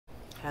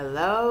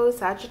Hello,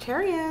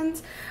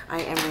 Sagittarians.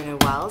 I am Rena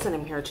Wells, and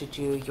I'm here to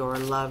do your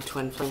love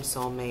twin flame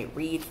soulmate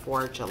read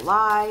for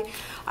July.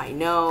 I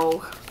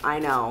know.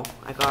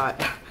 I got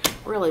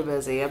really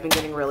busy. I've been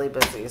getting really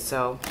busy.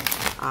 So,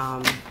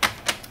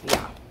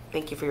 yeah,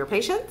 thank you for your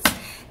patience.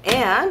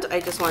 And I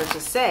just wanted to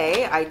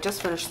say, I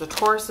just finished the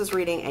Taurus's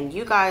reading, and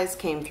you guys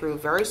came through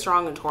very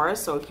strong in Taurus.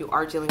 So if you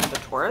are dealing with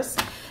a Taurus,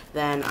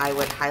 then I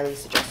would highly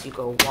suggest you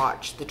go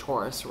watch the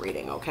Taurus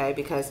reading, okay?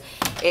 Because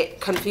it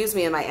confused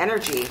me in my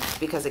energy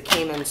because it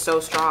came in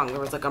so strong. There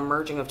was like a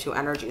merging of two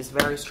energies,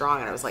 very strong.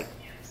 And I was like,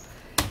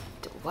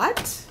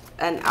 what?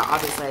 And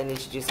obviously I need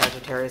to do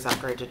Sagittarius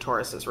after I did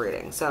Taurus's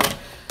reading. So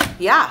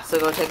yeah, so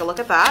go take a look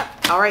at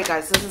that. All right,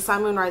 guys, this is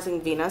Sun, Moon,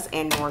 Rising, Venus,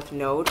 and North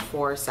Node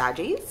for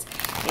Saggies.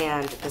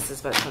 And this is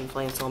about Twin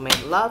Flame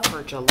Soulmate Love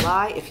for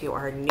July. If you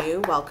are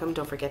new, welcome.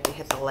 Don't forget to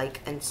hit the like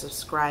and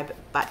subscribe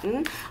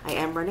button. I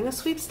am running a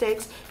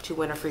sweepstakes to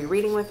win a free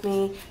reading with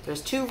me.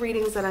 There's 2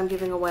 readings that I'm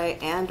giving away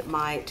and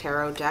my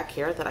tarot deck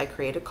here that I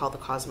created called the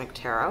Cosmic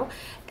Tarot.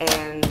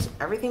 And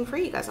everything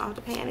free. You guys don't have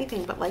to pay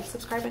anything but like,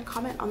 subscribe, and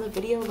comment on the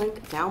video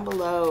link down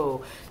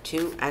below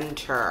to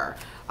enter.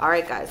 All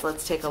right, guys,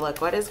 let's take a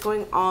look. What is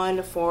going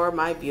on for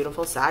my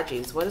beautiful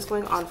Saggies? What is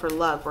going on for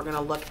love? We're going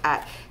to look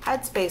at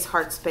headspace,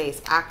 heart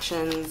space,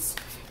 actions,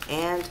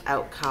 and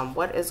outcome.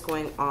 What is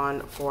going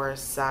on for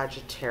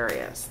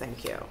Sagittarius?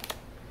 Thank you.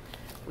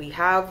 We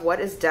have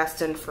what is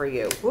destined for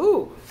you.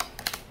 Woo!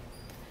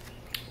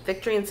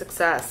 Victory and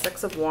success.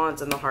 6 of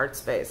Wands in the heart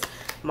space.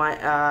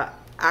 My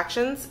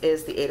actions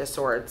is the 8 of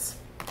Swords.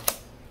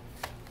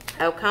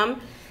 Outcome,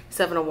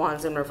 7 of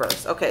Wands in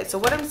reverse. Okay, so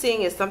what I'm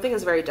seeing is something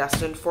is very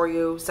destined for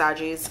you,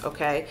 Saggies,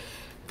 okay,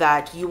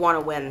 that you want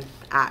to win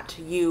at.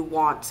 You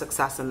want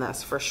success in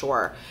this for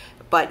sure,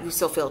 but you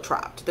still feel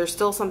trapped. There's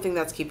still something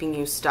that's keeping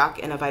you stuck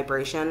in a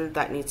vibration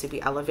that needs to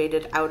be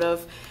elevated out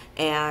of,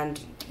 and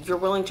you're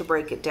willing to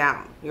break it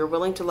down. You're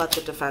willing to let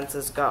the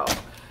defenses go.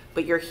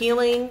 But you're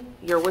healing,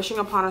 you're wishing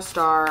upon a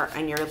star,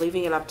 and you're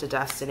leaving it up to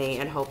destiny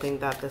and hoping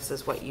that this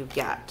is what you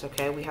get,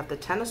 okay? We have the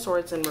 10 of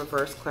Swords in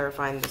reverse,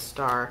 clarifying the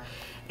star,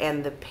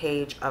 and the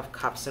Page of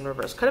Cups in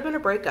reverse. Could have been a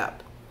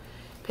breakup.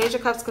 Page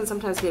of Cups can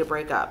sometimes be a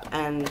breakup,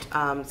 and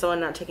someone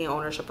not taking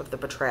ownership of the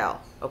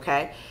betrayal,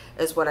 okay,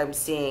 is what I'm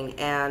seeing.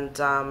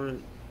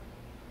 And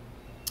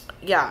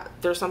yeah,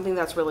 there's something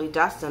that's really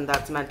destined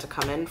that's meant to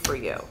come in for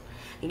you.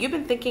 And you've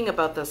been thinking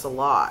about this a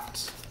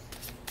lot.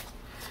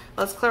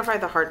 Let's clarify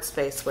the heart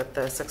space with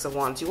the 6 of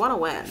Wands. You want to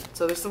win.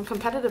 So there's some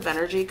competitive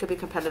energy. Could be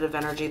competitive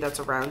energy that's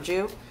around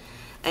you.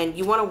 And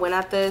you want to win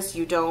at this.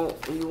 You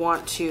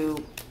want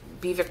to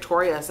be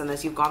victorious in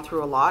this. You've gone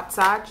through a lot,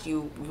 Sag.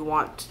 You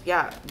want,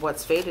 yeah,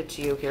 what's fated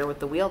to you here with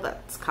the wheel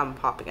that's come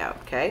popping out,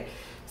 okay?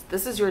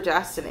 This is your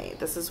destiny.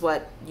 This is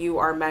what you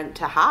are meant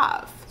to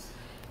have.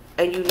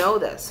 And you know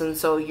this. And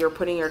so you're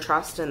putting your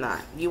trust in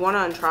that. You want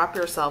to untrap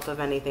yourself of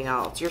anything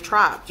else. You're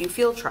trapped. You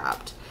feel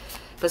trapped.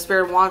 But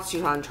Spirit wants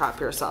you to untrap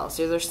yourself.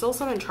 So there's still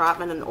some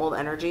entrapment and old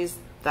energies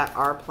that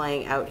are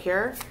playing out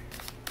here.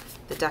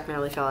 The deck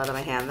nearly fell out of my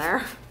hand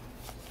there.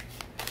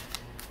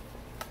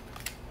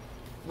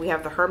 We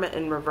have the Hermit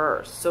in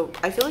reverse. So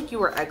I feel like you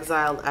were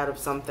exiled out of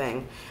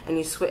something, and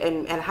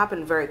and it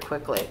happened very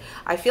quickly.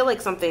 I feel like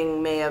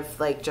something may have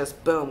like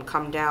just boom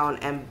come down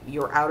and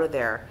you're out of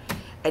there,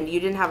 and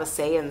you didn't have a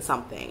say in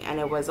something, and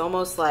it was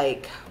almost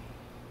like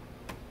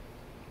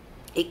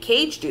it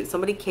caged you.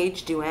 Somebody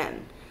caged you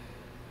in.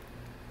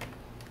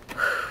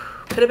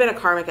 Could have been a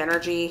karmic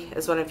energy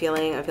is what I'm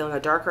feeling. I'm feeling a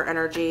darker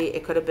energy.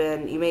 It could have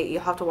been,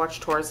 you'll have to watch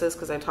Tauruses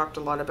because I talked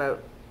a lot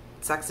about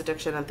sex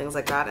addiction and things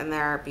like that in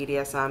there,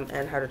 BDSM,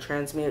 and how to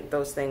transmute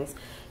those things.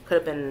 Could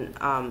have been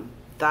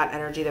that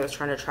energy that was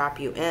trying to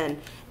trap you in,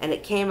 and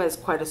it came as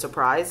quite a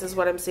surprise is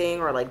what I'm seeing,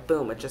 or like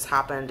boom, it just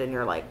happened and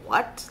you're like,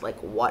 what? Like,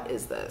 what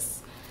is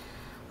this?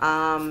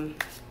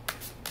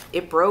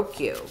 It broke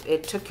you.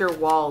 It took your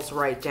walls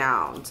right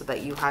down so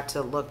that you had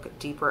to look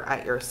deeper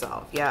at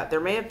yourself. Yeah, there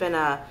may have been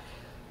a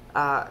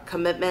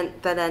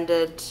commitment that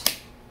ended,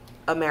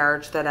 a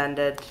marriage that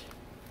ended,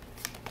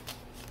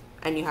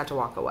 and you had to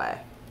walk away.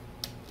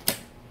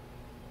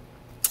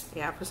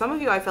 Yeah, for some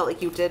of you, I felt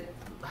like you did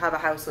have a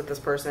house with this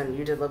person.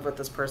 You did live with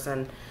this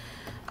person.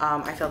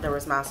 I felt there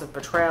was massive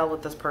betrayal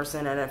with this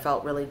person, and it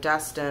felt really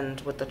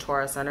destined with the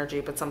Taurus energy,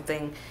 but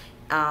something,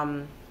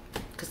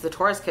 because the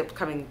Taurus kept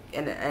coming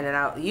in and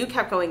out. You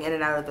kept going in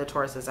and out of the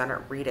Taurus's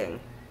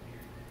reading,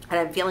 and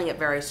I'm feeling it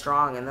very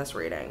strong in this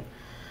reading.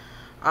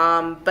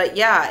 But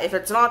yeah, if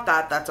it's not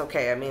that, that's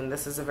okay. I mean,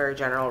 this is a very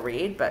general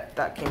read, but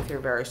that came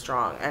through very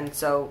strong. And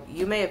so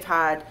you may have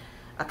had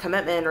a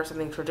commitment or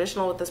something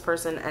traditional with this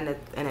person, and it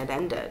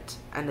ended,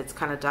 and it's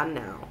kind of done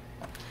now.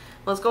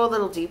 Let's go a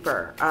little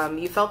deeper.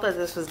 You felt that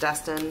this was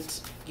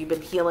destined. You've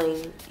been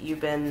healing. You've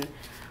been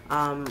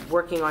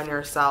working on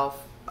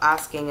yourself,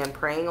 asking and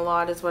praying a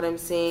lot is what I'm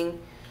seeing.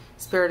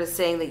 Spirit is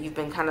saying that you've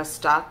been kind of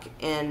stuck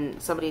in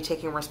somebody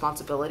taking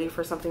responsibility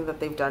for something that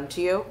they've done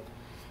to you,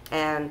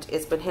 and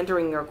it's been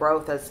hindering your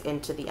growth as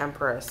into the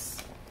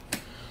Empress.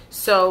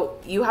 So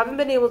you haven't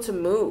been able to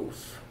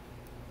move.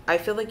 I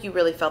feel like you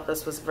really felt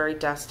this was a very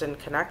destined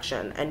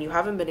connection, and you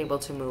haven't been able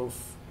to move,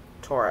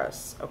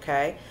 Taurus,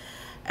 okay?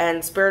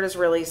 And Spirit is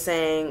really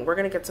saying, we're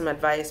going to get some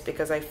advice,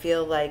 because I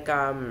feel like,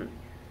 I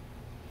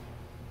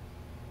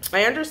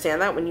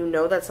understand that when you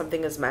know that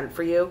something is meant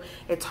for you,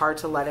 it's hard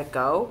to let it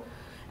go,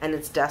 and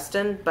it's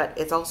destined, but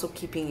it's also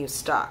keeping you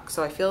stuck.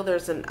 So I feel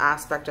there's an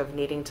aspect of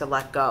needing to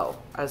let go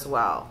as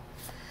well.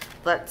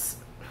 My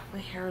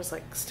hair is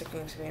like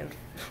sticking to me.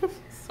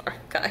 Sorry,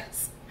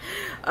 guys.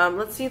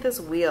 Let's see this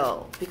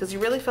wheel, because you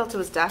really felt it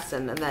was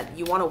destined and that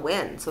you want to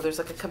win. So there's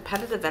like a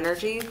competitive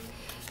energy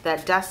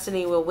that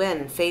destiny will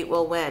win, fate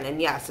will win.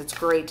 And yes, it's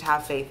great to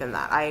have faith in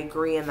that. I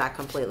agree in that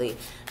completely.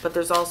 But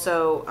there's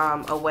also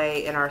a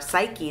way in our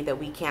psyche that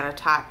we can't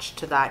attach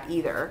to that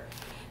either,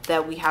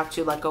 that we have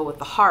to let go with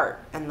the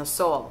heart and the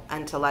soul,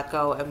 and to let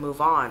go and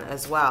move on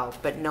as well.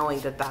 But knowing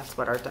that that's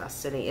what our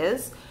destiny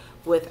is,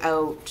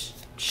 without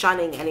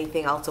shunning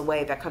anything else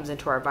away that comes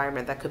into our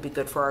environment that could be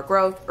good for our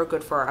growth or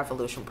good for our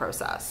evolution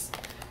process.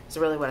 Is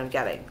really what I'm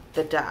getting.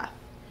 The death.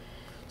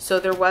 So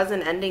there was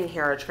an ending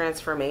here, a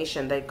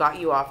transformation that got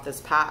you off this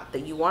path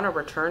that you want to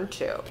return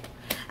to.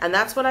 And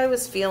that's what I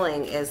was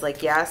feeling, is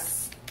like,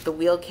 yes, the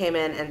wheel came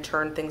in and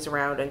turned things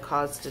around and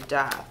caused a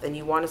death, and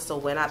you want to still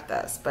win at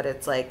this, but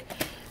it's like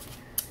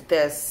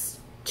this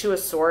Two of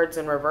Swords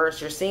in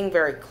reverse. You're seeing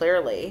very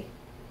clearly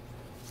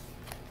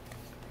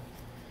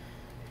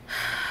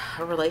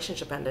a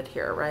relationship ended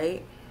here,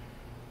 right?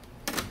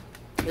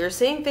 You're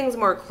seeing things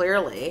more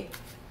clearly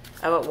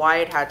about why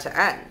it had to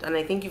end, and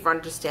I think you're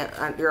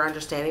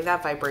understanding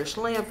that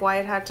vibrationally of why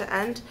it had to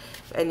end,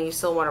 and you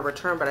still want to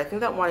return. But I think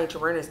that wanting to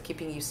return is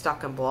keeping you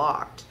stuck and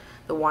blocked.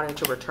 The wanting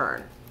to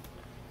return,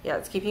 yeah,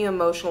 it's keeping you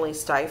emotionally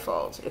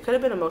stifled. It could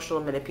have been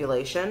emotional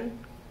manipulation,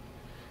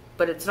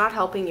 but it's not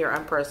helping your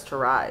Empress to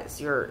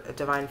rise, your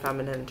Divine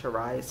Feminine to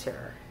rise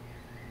here.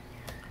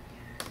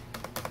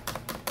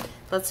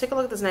 Let's take a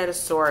look at this Knight of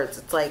Swords.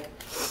 It's like,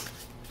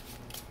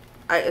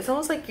 it's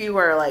almost like you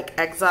are like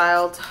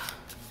exiled.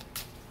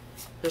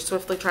 You're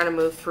swiftly trying to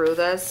move through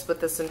this with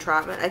this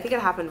entrapment. I think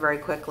it happened very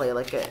quickly,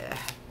 like,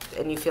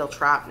 and you feel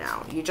trapped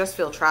now. You just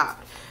feel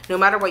trapped. No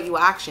matter what you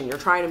action, you're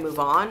trying to move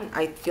on.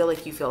 I feel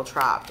like you feel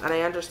trapped, and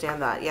I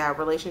understand that. Yeah,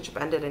 relationship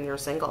ended and you're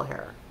single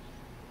here,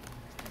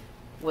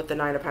 with the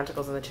Nine of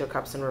Pentacles and the Two of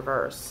Cups in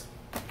reverse.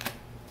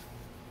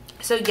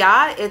 So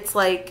yeah, it's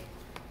like,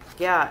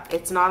 yeah,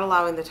 it's not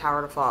allowing the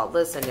Tower to fall.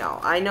 Listen, y'all,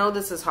 I know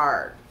this is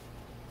hard.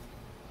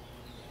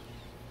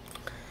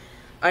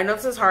 I know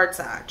this is hard,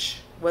 Sag,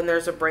 when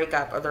there's a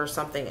breakup or there's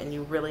something and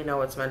you really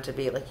know it's meant to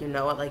be. Like, you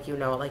know it, like you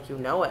know it, like you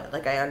know it.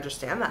 Like, I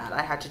understand that.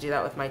 I had to do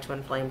that with my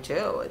twin flame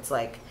too. It's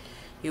like,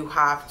 you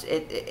have to,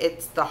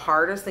 it's the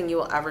hardest thing you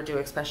will ever do,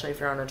 especially if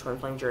you're on a twin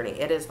flame journey.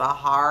 It is the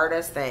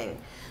hardest thing.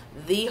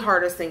 The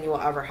hardest thing you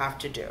will ever have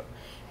to do.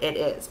 It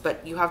is.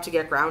 But you have to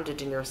get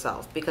grounded in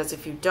yourself, because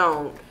if you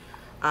don't,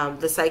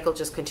 the cycle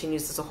just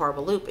continues as a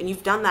horrible loop. And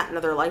you've done that in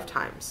other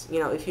lifetimes. You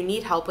know, if you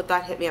need help with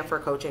that, hit me up for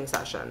a coaching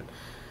session.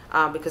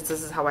 Because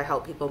this is how I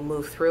help people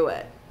move through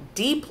it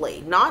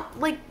deeply. Not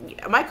like,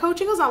 my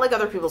coaching is not like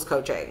other people's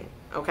coaching.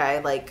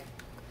 Okay. Like,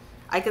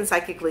 I can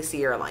psychically see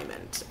your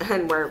alignment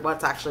and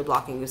what's actually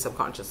blocking you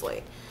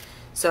subconsciously.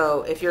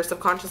 So if you're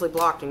subconsciously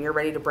blocked and you're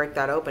ready to break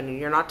that open and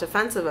you're not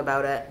defensive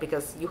about it,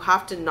 because you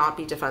have to not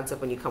be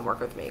defensive when you come work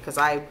with me. Because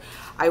I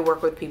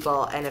work with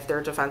people, and if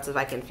they're defensive,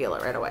 I can feel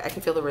it right away. I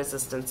can feel the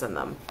resistance in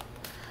them.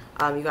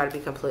 You got to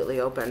be completely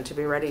open to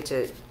be ready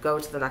to go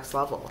to the next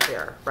level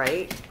here,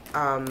 right?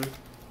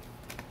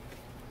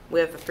 We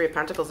have the Three of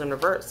Pentacles in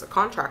reverse. The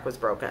contract was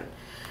broken.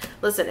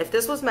 Listen, if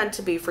this was meant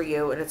to be for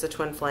you and it's a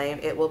twin flame,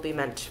 it will be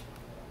meant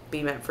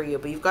for you.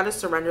 But you've got to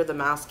surrender the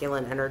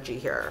masculine energy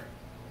here.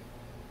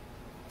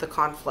 The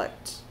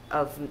conflict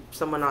of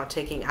someone not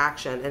taking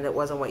action, and it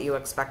wasn't what you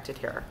expected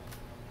here.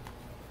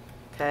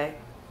 Okay?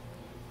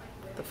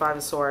 The Five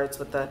of Swords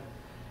with the,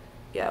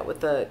 yeah, with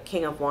the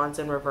King of Wands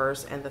in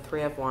reverse and the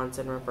Three of Wands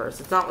in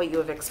reverse. It's not what you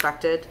have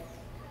expected.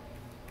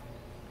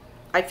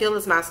 I feel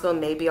this masculine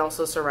may be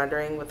also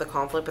surrendering with the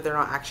conflict, but they're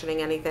not actioning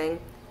anything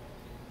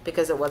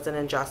because it was an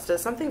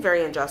injustice. Something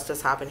very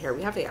injustice happened here.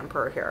 We have the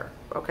Emperor here.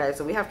 Okay,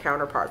 so we have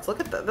counterparts.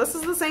 Look at this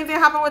is the same thing that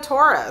happened with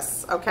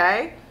Taurus.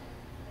 Okay?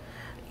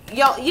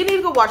 Y'all, you need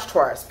to go watch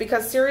Taurus,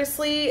 because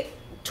seriously,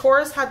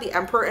 Taurus had the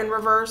Emperor in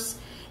reverse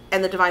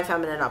and the Divine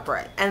Feminine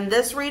upright. And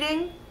this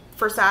reading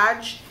for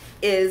Sag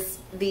is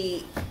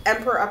the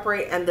Emperor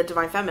upright and the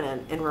Divine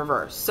Feminine in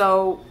reverse.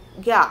 So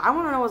yeah, I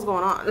want to know what's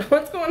going on.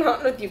 What's going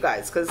on with you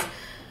guys? Because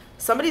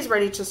somebody's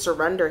ready to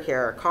surrender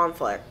here,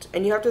 conflict.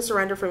 And you have to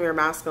surrender from your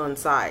masculine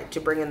side to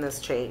bring in this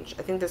change.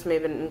 I think this may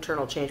have been an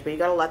internal change, but you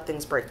got to let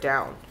things break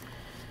down.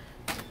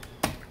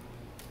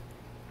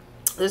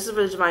 This is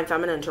for the Divine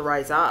Feminine to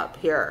rise up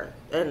here.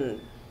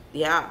 And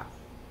yeah,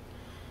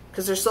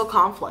 because there's still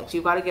conflict.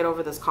 You've got to get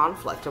over this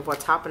conflict of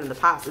what's happened in the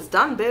past. It's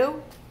done,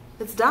 boo.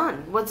 It's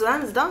done. What's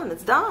done is done.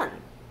 It's done.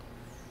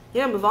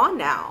 Yeah, move on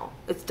now.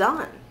 It's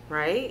done,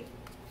 right?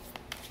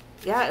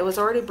 Yeah, it was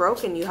already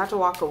broken. You had to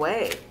walk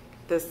away.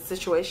 This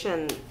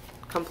situation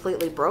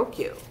completely broke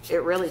you.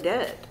 It really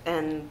did.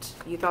 And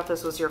you thought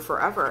this was your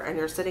forever, and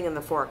you're sitting in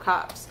the Four of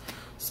Cups.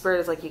 Spirit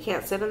is like, you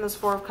can't sit in this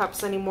Four of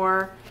Cups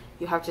anymore.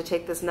 You have to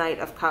take this Knight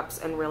of Cups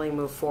and really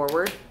move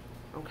forward.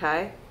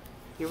 Okay?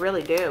 You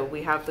really do.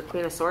 We have the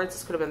Queen of Swords.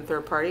 This could have been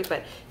third party,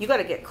 but you got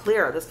to get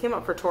clear. This came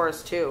up for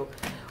Taurus too.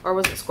 Or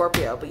was it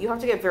Scorpio? But you have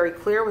to get very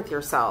clear with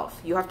yourself.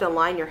 You have to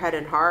align your head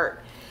and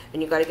heart.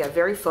 And you got to get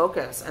very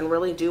focused and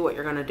really do what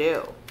you're going to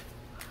do.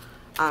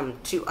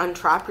 To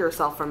untrap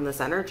yourself from this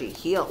energy.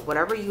 Heal.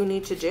 Whatever you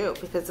need to do.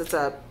 Because it's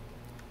a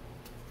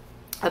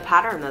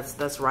pattern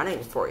that's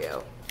running for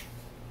you.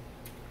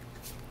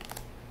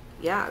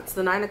 Yeah, it's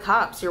the Nine of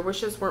Cups. Your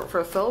wishes weren't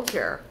fulfilled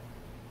here.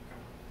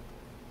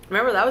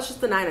 Remember, that was just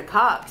the Nine of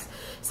Cups.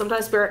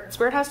 Sometimes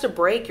Spirit has to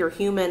break your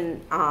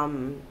human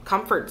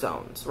comfort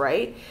zones,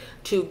 right?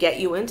 To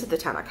get you into the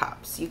Ten of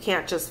Cups. You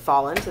can't just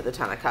fall into the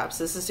Ten of Cups.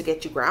 This is to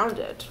get you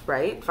grounded,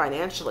 right?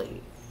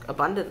 Financially,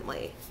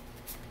 abundantly.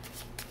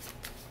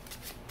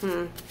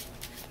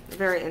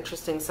 Very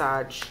interesting,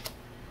 Sag.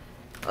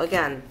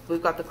 Again,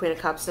 we've got the Queen of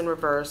Cups in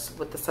reverse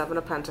with the Seven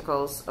of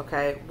Pentacles,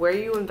 okay? Where are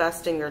you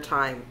investing your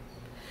time?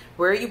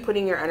 Where are you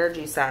putting your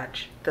energy, Sag,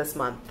 this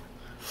month?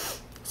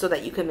 So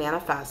that you can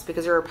manifest,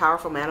 because you're a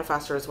powerful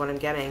manifester is what I'm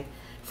getting,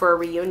 for a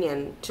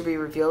reunion to be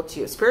revealed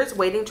to you. Spirit's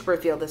waiting to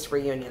reveal this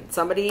reunion.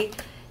 Somebody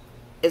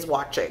is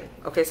watching,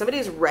 okay? Somebody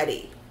is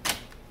ready,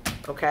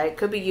 okay?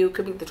 Could be you,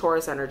 could be the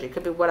Taurus energy,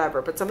 could be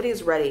whatever, but somebody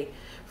is ready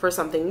for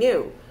something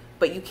new.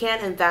 But you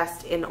can't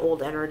invest in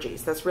old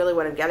energies. That's really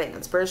what I'm getting.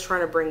 And Spirit's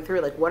trying to bring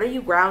through, like, what are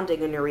you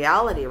grounding in your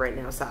reality right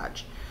now, Sag?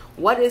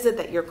 What is it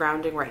that you're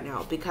grounding right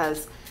now?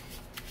 Because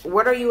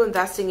what are you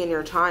investing in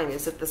your time?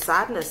 Is it the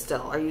sadness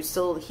still? Are you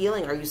still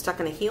healing? Are you stuck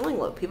in a healing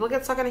loop? People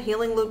get stuck in a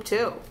healing loop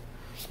too.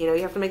 You know,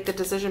 you have to make the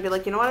decision, be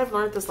like, you know what, I've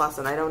learned this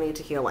lesson. I don't need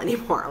to heal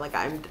anymore. Like,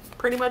 I'm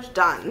pretty much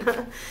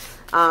done.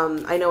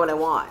 I know what I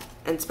want.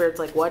 And Spirit's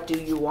like, what do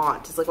you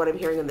want? It's like what I'm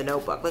hearing in the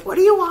Notebook. Like, what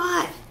do you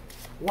want?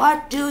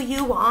 What do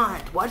you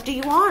want? What do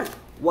you want?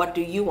 What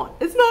do you want?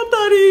 It's not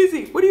that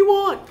easy. What do you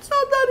want? It's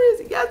not that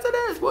easy. Yes, it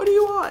is. What do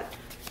you want?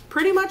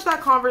 Pretty much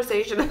that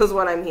conversation is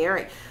what I'm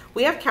hearing.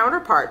 We have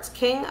counterparts.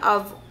 King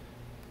of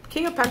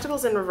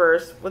Pentacles in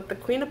reverse with the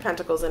Queen of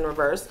Pentacles in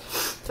reverse.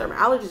 So my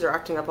allergies are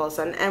acting up all of a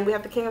sudden. And we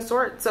have the King of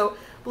Swords. So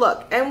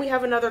look, and we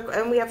have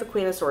the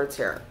Queen of Swords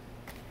here.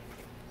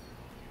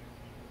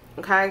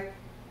 Okay?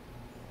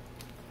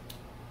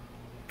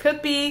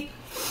 Could be,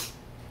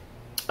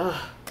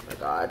 oh my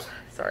God.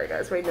 Sorry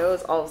guys, my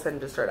nose all of a sudden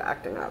just started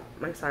acting up.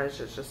 My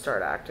sinuses just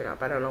started acting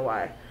up. I don't know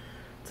why.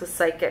 It's a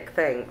psychic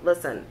thing.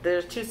 Listen,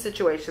 there's two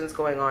situations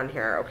going on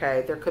here,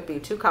 okay? There could be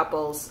two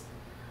couples.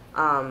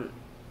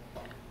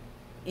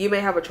 You may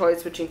have a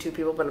choice between two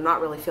people, but I'm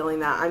not really feeling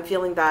that. I'm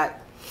feeling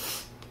that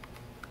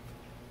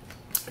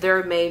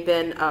there may have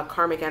been a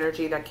karmic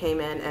energy that came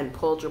in and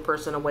pulled your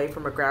person away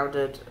from a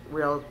grounded,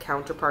 real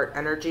counterpart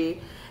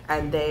energy.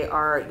 And they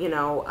are, you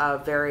know, a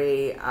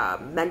very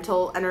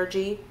mental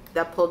energy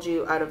that pulled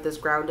you out of this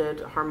grounded,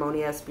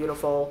 harmonious,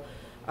 beautiful,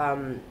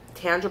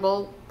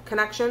 tangible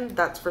connection.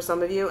 That's for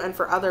some of you. And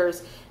for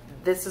others,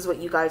 this is what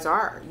you guys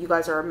are. You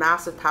guys are a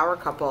massive power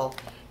couple,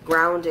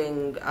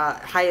 grounding,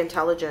 high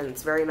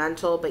intelligence, very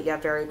mental, but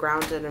yet very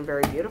grounded and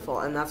very beautiful.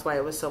 And that's why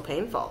it was so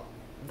painful,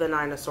 the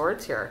Nine of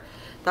Swords here.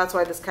 That's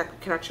why this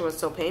connection was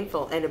so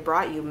painful. And it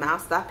brought you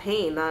that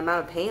pain, that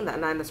amount of pain,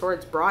 that Nine of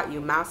Swords brought you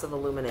massive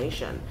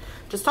illumination.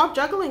 To stop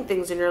juggling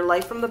things in your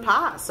life from the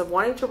past, of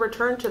wanting to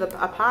return to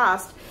a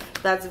past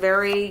that's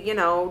very, you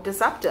know,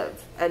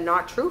 deceptive and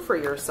not true for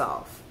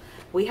yourself.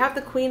 We have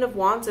the Queen of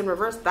Wands in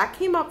reverse. That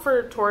came up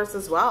for Taurus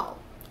as well.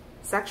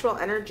 Sexual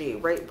energy,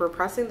 right?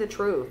 Repressing the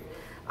truth.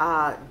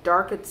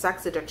 Dark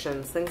sex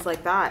addictions, things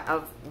like that,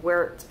 of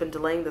where it's been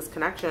delaying this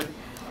connection,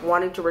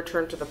 wanting to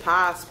return to the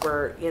past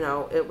where, you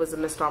know, it was a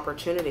missed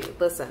opportunity.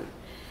 Listen,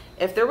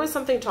 if there was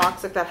something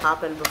toxic that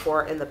happened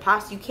before in the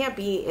past, you can't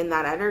be in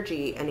that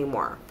energy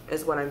anymore,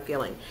 is what I'm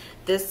feeling.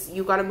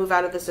 You got to move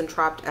out of this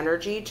entrapped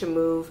energy to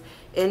move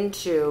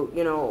into,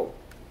 you know,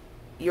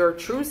 your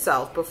true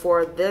self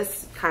before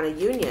this kind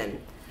of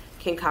union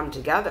can come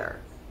together.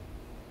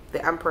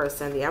 The Empress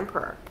and the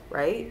Emperor,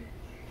 right?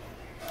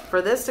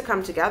 For this to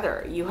come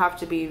together, you have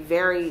to be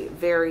very,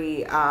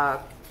 very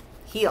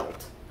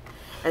healed.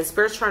 And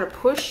Spirit's trying to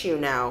push you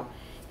now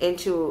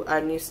into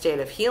a new state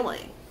of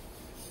healing.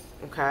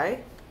 Okay?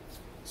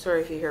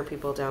 Sorry if you hear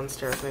people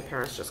downstairs. My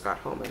parents just got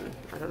home and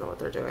I don't know what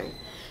they're doing.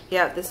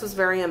 Yeah, this was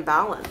very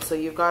imbalanced. So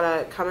you've got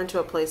to come into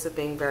a place of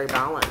being very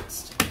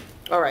balanced.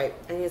 All right,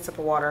 I need a sip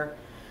of water.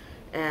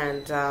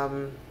 And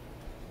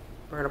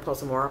we're going to pull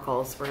some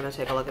oracles. We're going to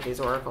take a look at these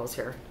oracles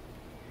here.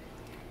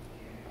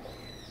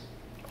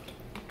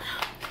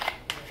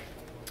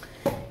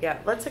 Yeah,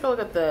 let's take a look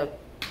at the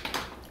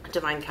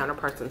divine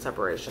counterparts and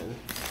separation.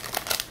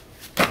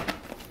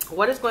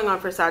 What is going on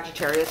for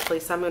Sagittarius,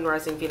 please? Sun, Moon,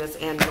 Rising, Venus,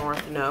 and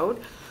North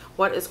Node.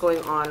 What is going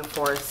on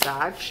for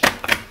Sag?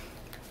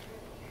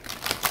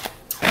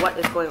 What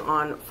is going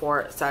on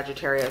for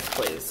Sagittarius,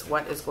 please?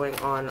 What is going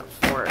on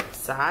for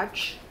Sag?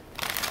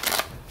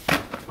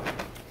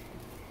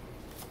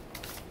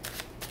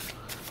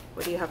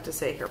 What do you have to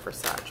say here for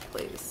Sag,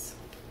 please?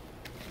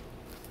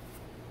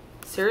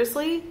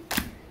 Seriously?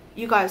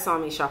 You guys saw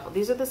me shuffle.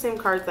 These are the same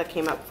cards that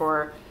came up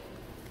for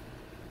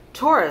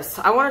Taurus.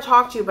 I want to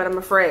talk to you, but I'm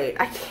afraid.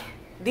 I can't.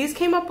 These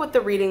came up with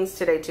the readings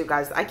today too,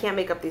 guys. I can't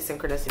make up these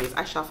synchronicities.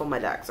 I shuffle my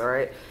decks, all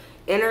right?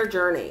 Inner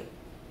journey,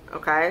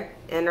 okay?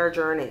 Inner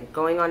journey.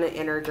 Going on an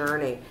inner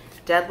journey.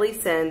 Deadly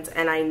sins,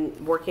 and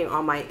I'm working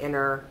on my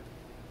inner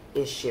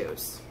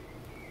issues.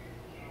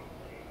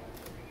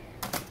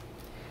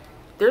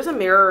 There's a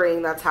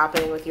mirroring that's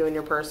happening with you and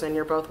your person.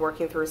 You're both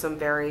working through some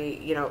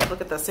very, you know,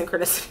 look at the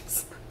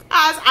synchronicities.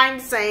 As I'm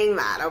saying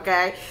that,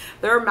 okay?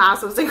 There are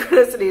massive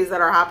synchronicities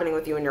that are happening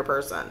with you and your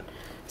person,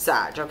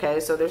 Sag, okay?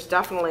 So there's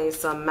definitely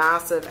some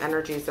massive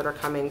energies that are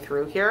coming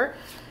through here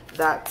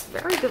that's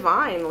very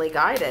divinely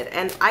guided.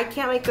 And I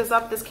can't make this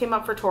up. This came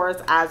up for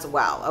Taurus as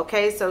well,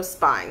 okay? So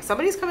spying.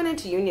 Somebody's coming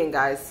into union,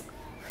 guys.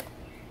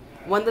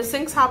 When the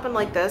syncs happen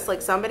like this,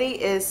 like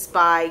somebody is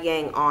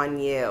spying on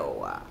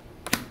you.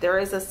 There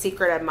is a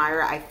secret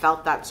admirer. I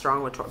felt that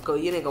strong with Taurus.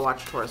 You need to go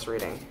watch a Taurus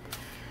reading.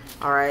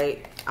 All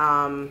right.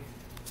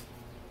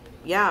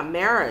 Yeah,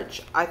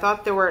 marriage. I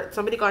thought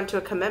somebody got into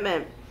a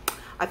commitment.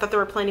 I thought there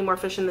were plenty more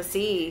fish in the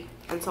sea.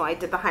 And so I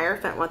did the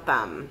Hierophant with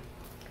them.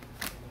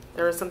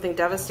 There was something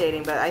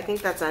devastating, but I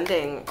think that's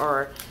ending,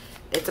 or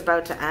it's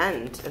about to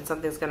end and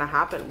something's going to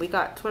happen. We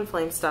got twin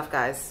flame stuff,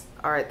 guys.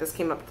 All right, this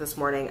came up this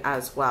morning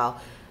as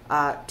well.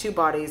 2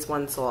 bodies,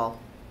 1 soul.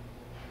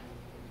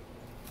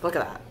 Look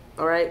at that.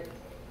 All right.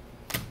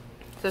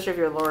 Especially if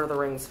you're a Lord of the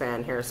Rings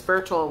fan here.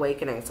 Spiritual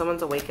awakening.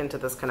 Someone's awakened to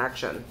this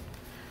connection.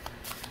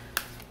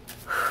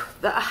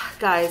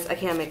 Guys, I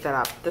can't make that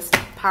up. This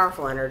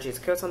powerful energies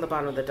goes on the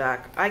bottom of the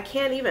deck. I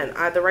can't even.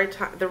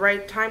 The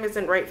right time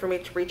isn't right for me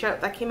to reach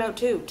out. That came out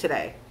too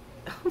today.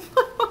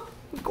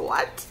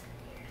 What?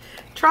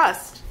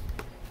 Trust.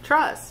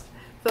 Trust.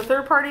 The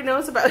third party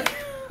knows about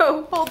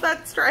you. Hold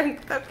that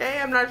strength, okay?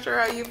 I'm not sure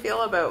how you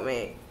feel about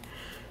me.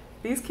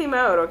 These came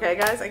out, okay,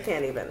 guys? I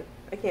can't even.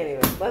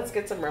 Let's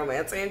get some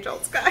romance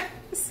angels,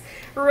 guys.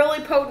 Really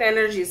potent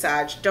energy,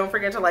 Sag. Don't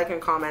forget to like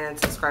and comment and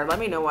subscribe. Let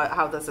me know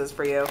how this is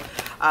for you.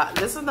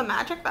 This is the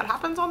magic that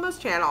happens on this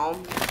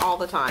channel all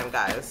the time,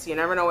 guys. You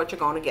never know what you're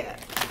going to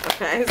get.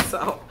 Okay,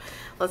 so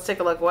let's take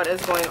a look. What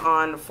is going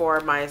on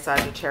for my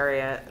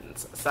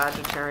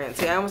Sagittarians?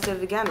 See, I almost did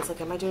it again. It's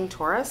like, am I doing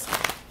Taurus?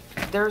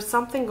 There's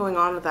something going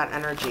on with that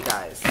energy,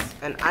 guys.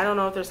 And I don't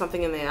know if there's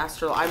something in the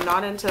astral. I'm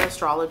not into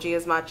astrology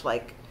as much.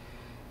 Like,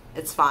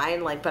 it's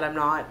fine. Like, but I'm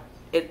not.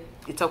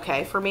 It's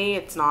okay for me.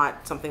 It's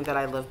not something that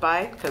I live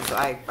by because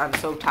I'm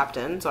so tapped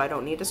in, so I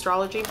don't need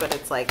astrology. But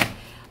it's like,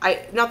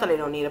 not that I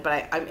don't need it,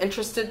 but I'm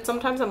interested.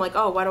 Sometimes I'm like,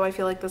 oh, why do I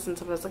feel like this? And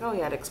sometimes like, oh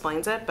yeah, it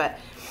explains it. But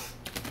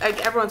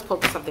everyone's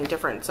pulled to something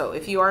different. So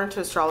if you are into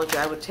astrology,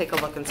 I would take a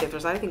look and see if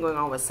there's anything going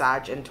on with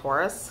Sag and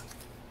Taurus.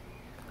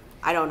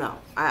 I don't know.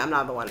 I'm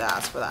not the one to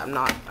ask for that. I'm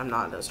not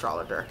an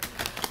astrologer.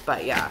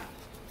 But yeah,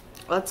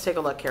 let's take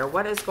a look here.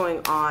 What is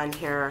going on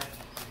here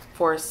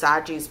for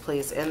Saggies,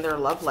 please, in their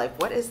love life?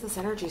 What is this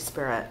energy,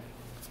 Spirit?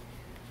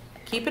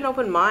 Keep an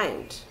open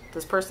mind.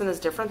 This person is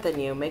different than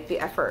you. Make the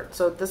effort.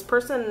 So this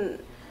person,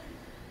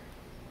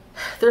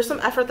 there's some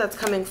effort that's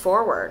coming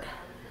forward.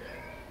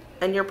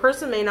 And your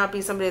person may not be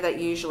somebody that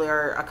you usually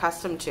are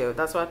accustomed to.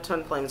 That's what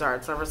twin flames are.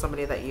 It's never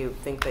somebody that you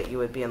think that you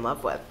would be in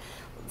love with.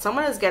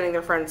 Someone is getting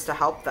their friends to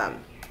help them.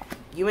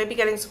 You may be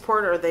getting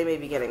support or they may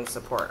be getting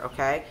support,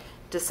 okay?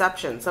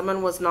 Deception.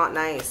 Someone was not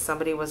nice.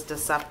 Somebody was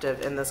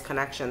deceptive in this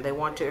connection. They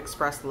want to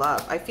express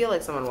love. I feel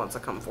like someone wants to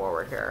come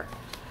forward here.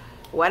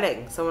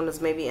 Wedding. Someone was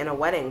maybe in a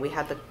wedding. We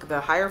had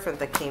the Hierophant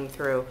that came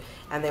through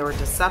and they were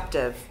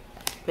deceptive.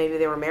 Maybe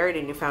they were married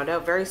and you found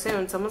out very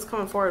soon. Someone's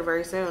coming forward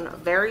very soon.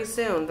 Very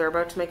soon. They're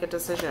about to make a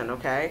decision,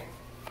 okay?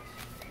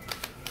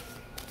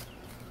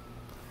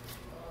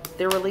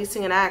 They're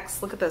releasing an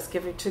ex. Look at this.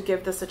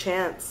 Give this a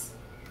chance.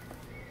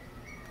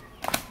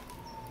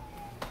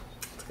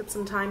 Let's get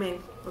some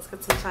timing. Let's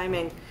get some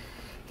timing.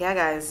 Yeah,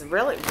 guys.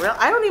 Really,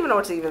 I don't even know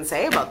what to even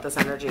say about this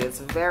energy. It's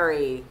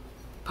very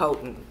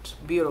potent,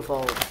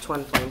 beautiful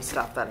twin flame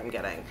stuff that I'm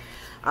getting.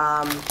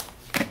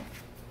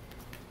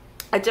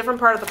 A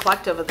different part of the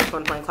collective, of the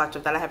twin flame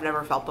collective, that I have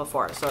never felt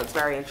before. So it's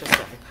very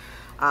interesting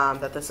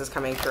that this is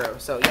coming through.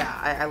 So yeah,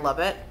 I love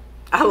it.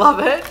 I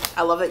love it.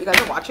 I love that you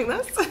guys are watching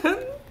this.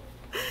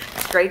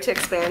 It's great to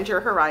expand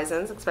your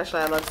horizons, especially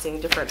I love seeing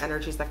different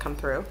energies that come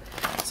through.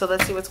 So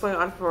let's see what's going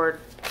on for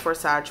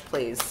Sag,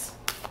 please.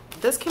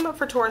 This came up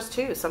for Taurus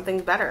too,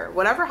 something better.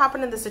 Whatever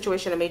happened in the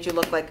situation, it made you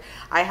look like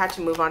I had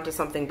to move on to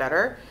something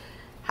better.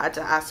 Had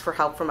to ask for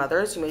help from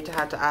others. You may have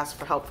had to ask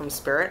for help from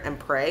Spirit and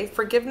pray.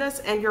 Forgiveness,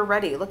 and you're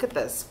ready. Look at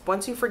this.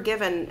 Once you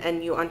forgive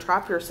and you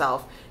untrap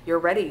yourself, you're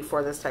ready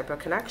for this type of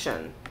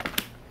connection.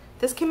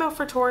 This came out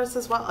for Taurus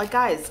as well. Like,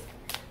 guys,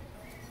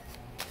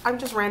 I'm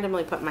just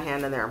randomly putting my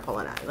hand in there and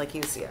pulling it. Like,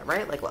 you see it,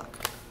 right? Like, look.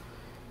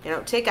 You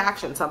know, take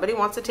action. Somebody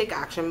wants to take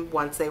action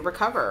once they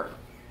recover.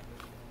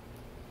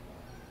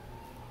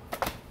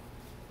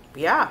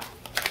 Yeah.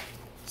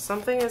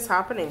 Something is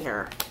happening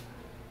here.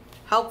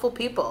 Helpful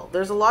people.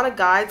 There's a lot of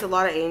guides, a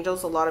lot of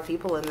angels, a lot of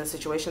people in this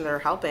situation that are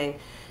helping.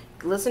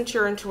 listen to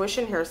your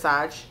intuition here,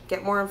 Sag.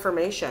 Get more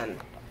information.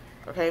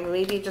 Okay,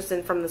 maybe just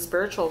in from the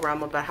spiritual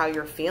realm about how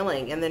you're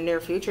feeling. In the near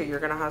future, you're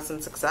going to have some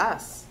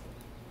success.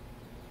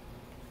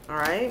 All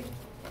right.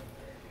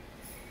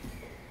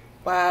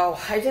 Wow,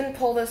 I didn't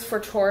pull this for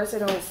Taurus, I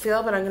don't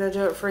feel, but I'm going to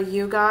do it for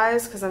you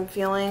guys because I'm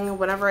feeling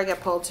whenever I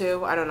get pulled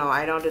to, I don't know,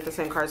 I don't do the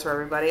same cards for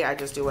everybody. I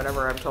just do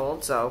whatever I'm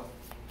told. So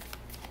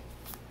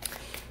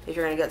if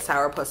you're going to get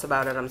sourpuss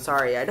about it, I'm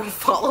sorry. I don't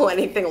follow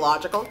anything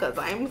logical because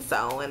I'm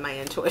so in my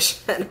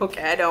intuition.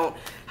 Okay, I don't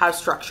have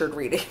structured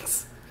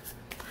readings.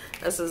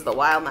 This is the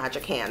Wild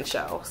Magic Hand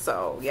show.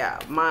 So yeah,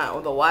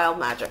 the Wild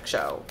Magic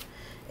show.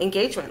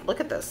 Engagement,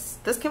 look at this.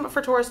 This came up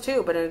for Taurus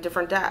too, but in a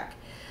different deck.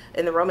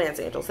 In the Romance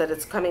Angels, that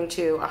it's coming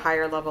to a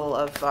higher level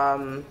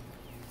of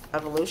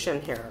evolution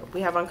here.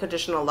 We have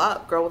unconditional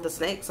love. Girl with a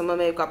snake. Someone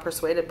may have got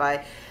persuaded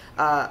by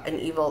an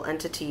evil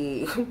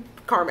entity,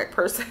 karmic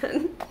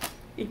person.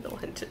 Evil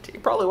entity.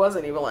 Probably was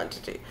an evil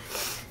entity.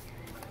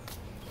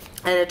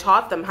 And it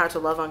taught them how to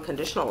love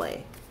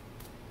unconditionally.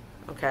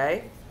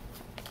 Okay?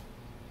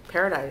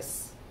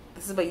 Paradise.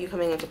 This is about you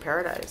coming into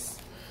paradise.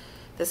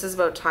 This is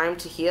about time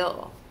to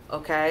heal.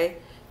 Okay?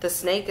 The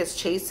snake was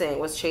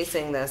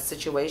chasing this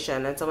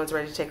situation, and someone's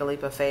ready to take a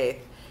leap of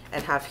faith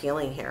and have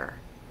healing here.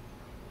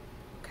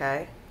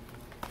 Okay?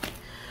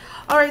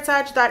 All right,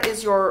 Sag, that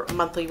is your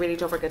monthly reading.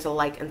 Don't forget to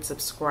like and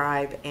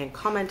subscribe and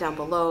comment down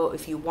below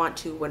if you want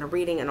to win a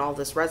reading and all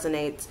this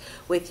resonates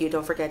with you.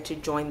 Don't forget to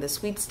join the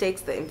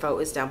sweepstakes. The info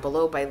is down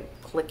below by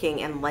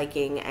clicking and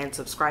liking and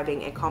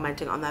subscribing and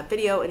commenting on that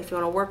video. And if you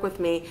want to work with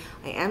me,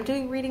 I am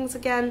doing readings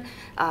again.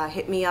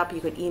 Hit me up.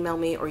 You can email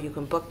me or you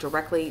can book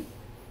directly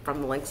from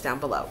the links down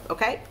below.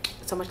 Okay?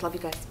 So much love, you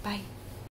guys. Bye.